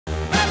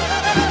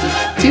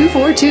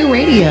242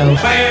 Radio.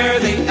 Where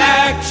the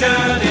action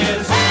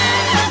is.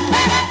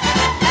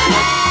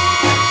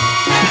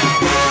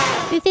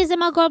 This is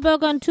Emma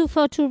Goldberg on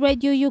 242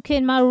 Radio UK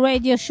in my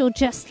radio show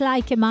Just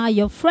Like Emma,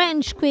 your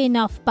French queen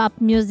of pop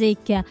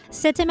music.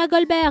 C'est Emma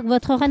Goldberg,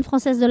 votre reine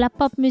française de la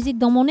pop music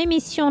dans mon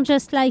émission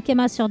Just Like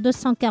Emma sur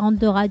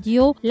 242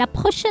 Radio. La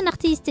prochaine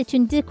artiste est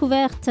une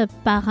découverte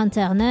par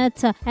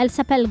internet. Elle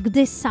s'appelle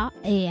KDESSA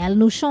et elle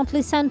nous chante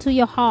Listen to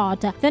Your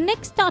Heart. The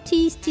next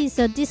artist is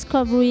a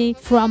discovery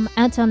from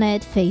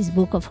internet,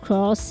 Facebook of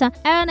course.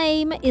 Her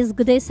name is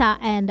KDESSA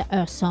and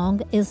her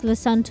song is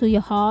Listen to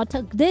Your Heart.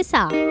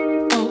 KDESSA.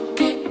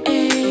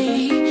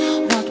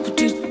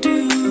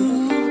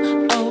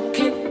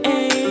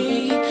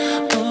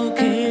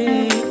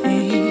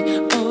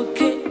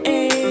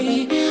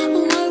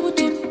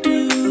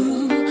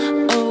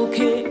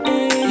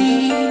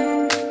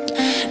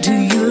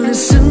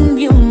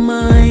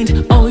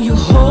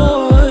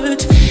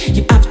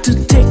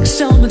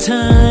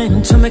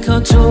 Time to make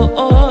a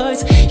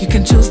choice. You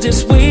can choose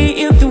this way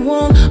if you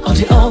want, or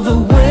the other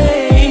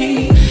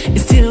way.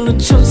 It's still a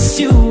choice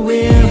you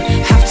will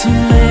have to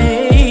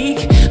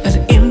make. But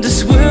in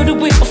this world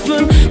we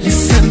often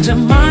listen to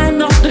mind,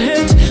 not the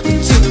head.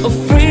 We're too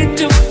afraid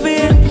to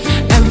feel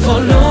and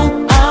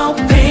follow our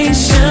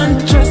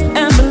patient trust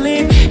and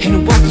believe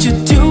in what you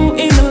do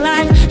in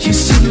life. You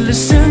should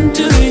listen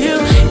to you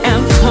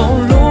and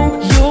follow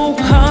your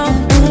heart.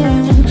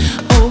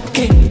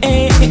 Okay.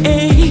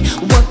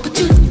 What would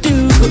you do?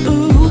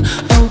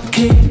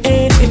 Okay,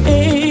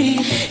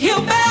 you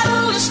better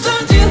listen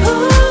to your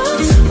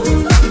heart.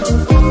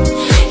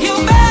 You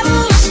better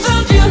listen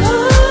to your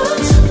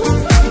heart.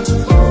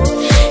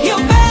 You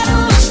better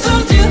listen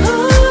to your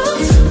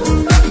heart.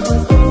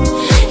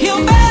 You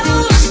better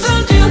listen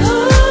to your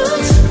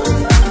heart.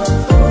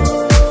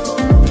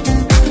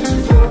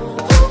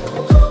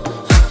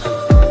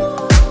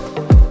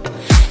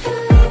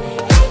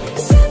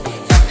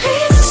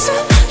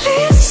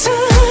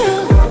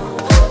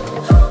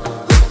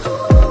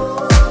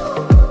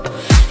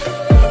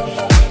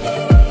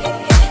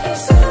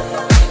 Listen.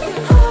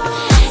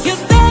 You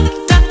said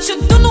that you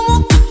don't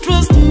want to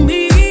trust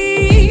me.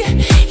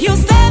 You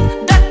said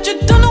that you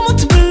don't want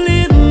to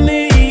believe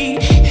me.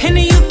 And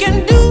you can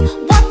do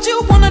what you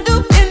wanna do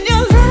in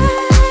your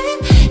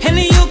life. And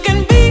you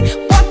can be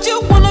what you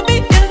wanna be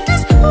in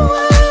this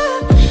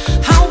world.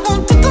 I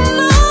want you to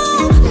know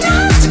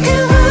not to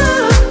give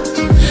up.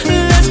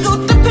 Let's go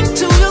deep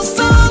into your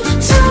soul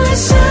to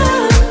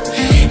listen.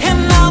 And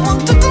I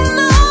want you to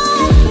know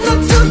not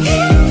to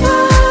give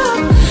up.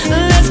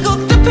 Let's go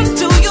deep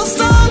into your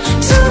soul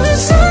to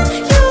listen.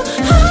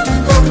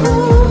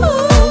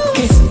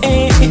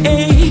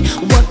 Okay,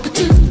 what would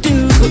you do?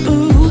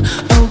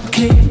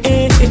 Okay,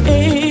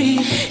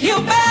 you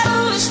better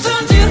listen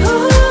to your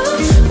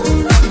heart.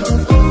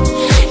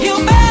 You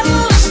better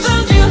listen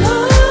to your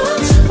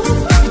heart.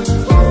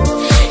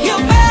 You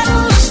better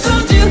listen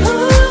to your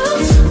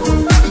heart.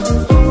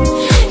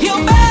 You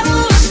better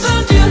listen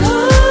to your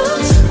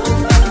heart.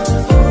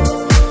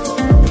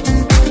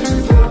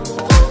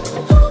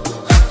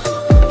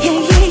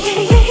 Yeah.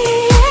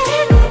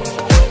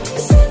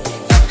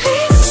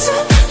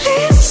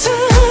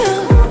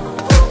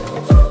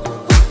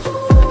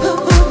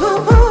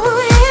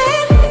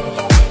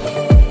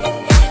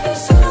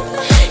 Listen.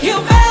 You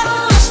better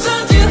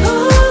listen to your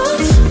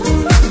heart.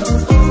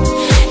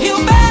 You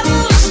better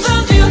listen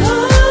to your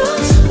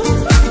heart.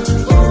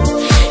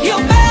 You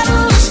better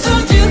listen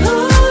to your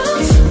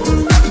heart.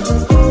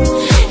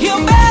 You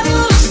better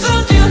listen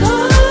to your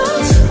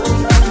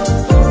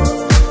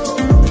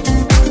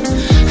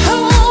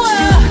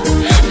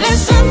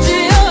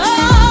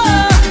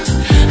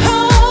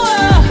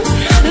heart.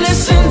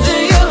 Listen to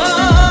your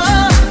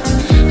heart.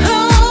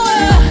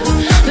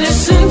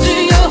 Listen to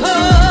your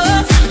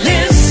heart.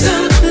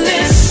 Listen to your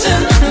heart.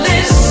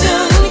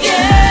 Listen,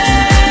 yeah.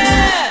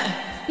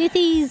 It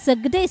is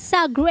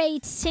KDESSA,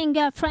 great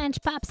singer,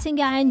 French pop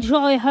singer. I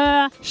enjoy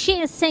her. She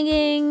is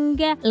singing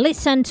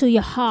Listen to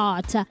Your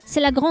Heart. C'est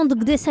la grande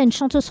KDESSA, une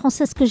chanteuse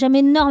française que j'aime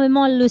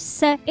énormément, elle le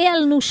sait. Et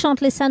elle nous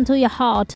chante Listen to Your Heart.